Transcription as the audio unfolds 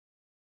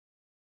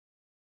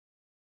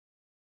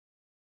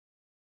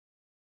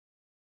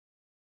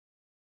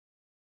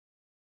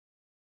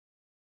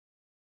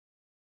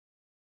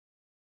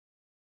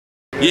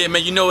Yeah,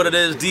 man, you know what it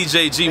is.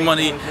 DJ G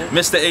Money,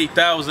 Mr.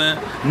 8000,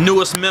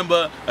 newest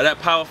member of that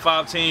Power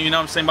 5 team. You know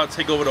what I'm saying? About to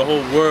take over the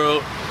whole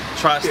world.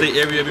 Tri-state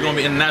area, we're gonna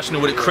be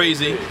international with it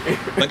crazy.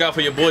 Look out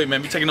for your boy,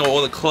 man. We taking over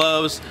all the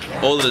clubs,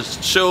 all of the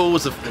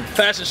shows, the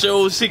fashion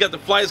shows. She got the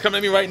flyers coming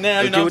at me right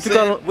now. You know what I'm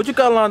saying? What you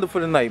got lined up for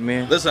the night,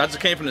 man? Listen, I just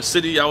came from the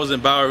city. I was in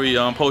Bowery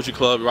Poetry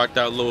Club, rocked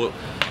out a little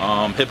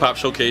hip hop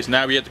showcase.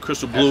 Now we at the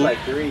Crystal Blue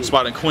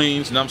spot in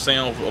Queens. You know what I'm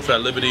saying? Off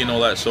that Liberty and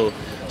all that. So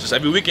just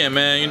every weekend,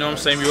 man. You know what I'm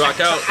saying? We rock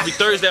out. Every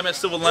Thursday I'm at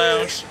Silver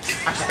Lounge.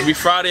 Every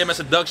Friday I'm at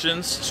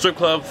Seductions, Strip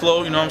Club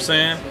Flow. You know what I'm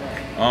saying?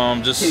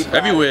 Just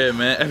everywhere,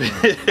 man.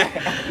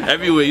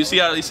 Everywhere. You see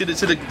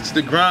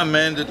the grind,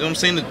 man. You know what I'm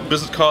saying? The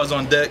business cards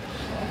on deck,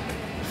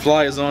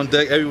 flyers on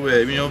deck,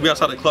 everywhere. You know, we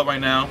outside the club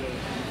right now.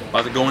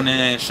 About to go in there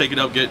and shake it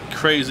up, get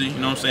crazy. You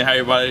know what I'm saying? How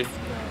everybody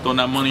throwing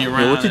that money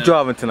around. Yeah, what you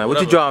driving tonight? What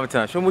you driving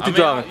tonight? Show me what you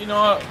driving. You know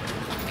what?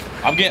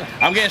 I'm getting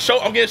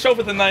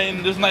chauffeured tonight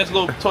in this nice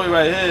little toy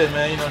right here,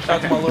 man. You know,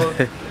 shout out to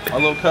my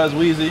little cuz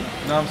Weezy. You know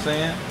what I'm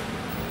saying?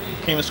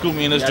 Came and scooped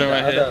me in this joint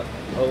right here.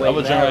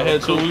 Other joint right here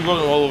too. We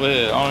rolling all over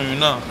here. I don't even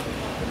know.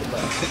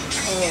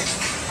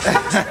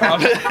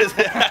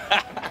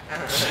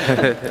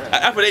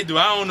 After they do,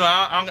 I don't know.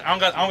 I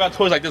don't got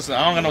toys like this.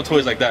 I don't got no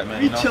toys like that,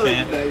 man. You know what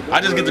I'm saying?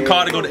 I just get the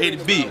car to go to A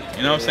to B. You know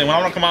what I'm saying? When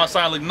I want to come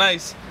outside and look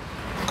nice,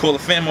 call the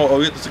famo.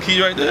 Oh, there's a key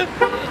right there.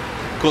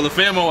 Call the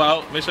famo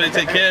out. Make sure they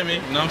take care of me.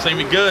 You know what I'm saying?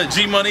 We good.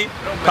 G Money,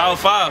 Power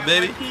 5,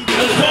 baby.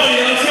 Let's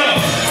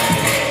go.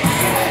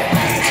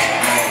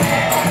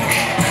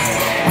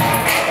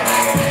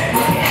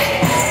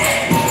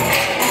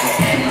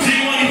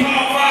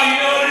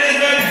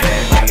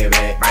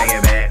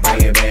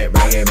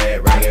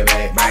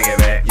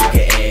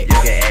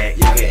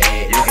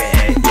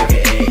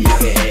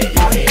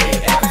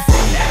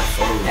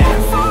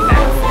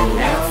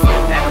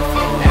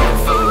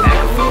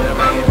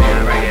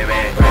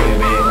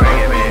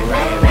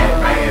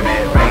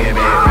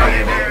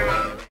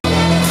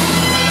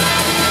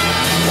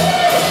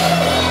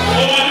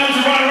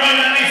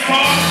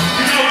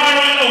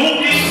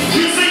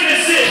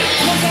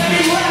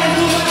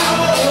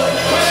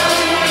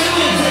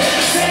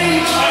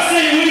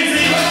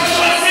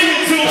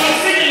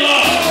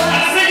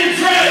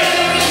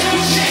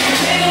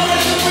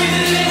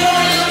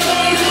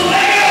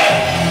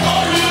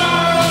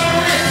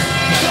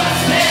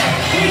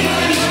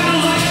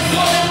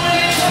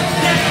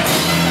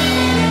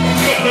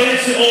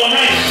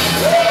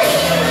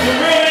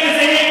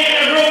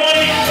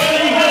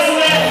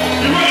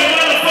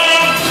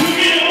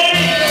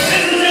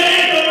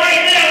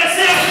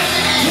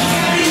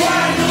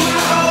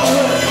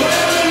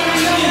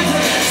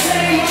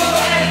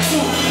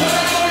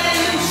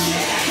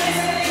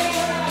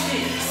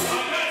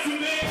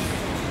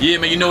 Yeah,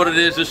 man, you know what it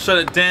is. Just shut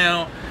it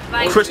down.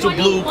 Crystal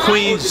Blue,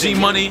 Queens, G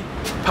Money,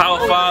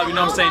 Power 5. You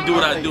know what I'm saying? Do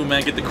what I do,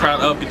 man. Get the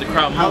crowd up, get the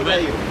crowd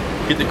moving,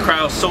 get the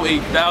crowd so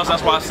 8,000.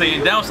 That's why I say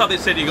down south they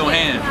say they go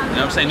hand. You know what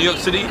I'm saying? New York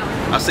City,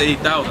 I say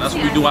 8,000. That's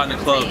what we do out in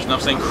the clubs. You know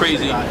what I'm saying?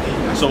 Crazy.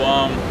 So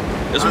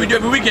that's what we do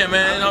every weekend,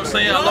 man. You know what I'm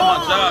saying? I love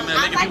my job, man.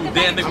 Making people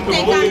dance, making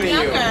people move,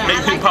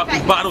 making people pop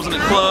these bottles in the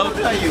club,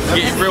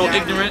 getting real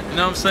ignorant. You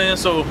know what I'm saying?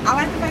 So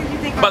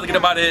about to get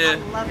up out of here.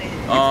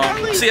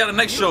 See you at the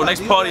next show,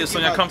 next party or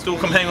something. Y'all come through,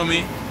 come hang with me.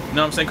 You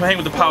know what I'm saying? Come hang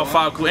with the Power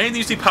 5 crew. Anything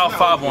you see Power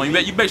 5 on,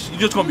 you're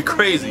just gonna be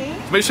crazy.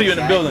 Make sure you're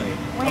in the building.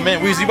 Oh, man,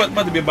 Weezy,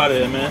 about to be about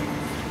it, man. You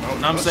know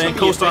what I'm saying?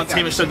 Co-star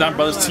team and Shutdown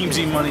Brothers, Team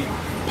G Money,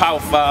 Power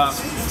 5.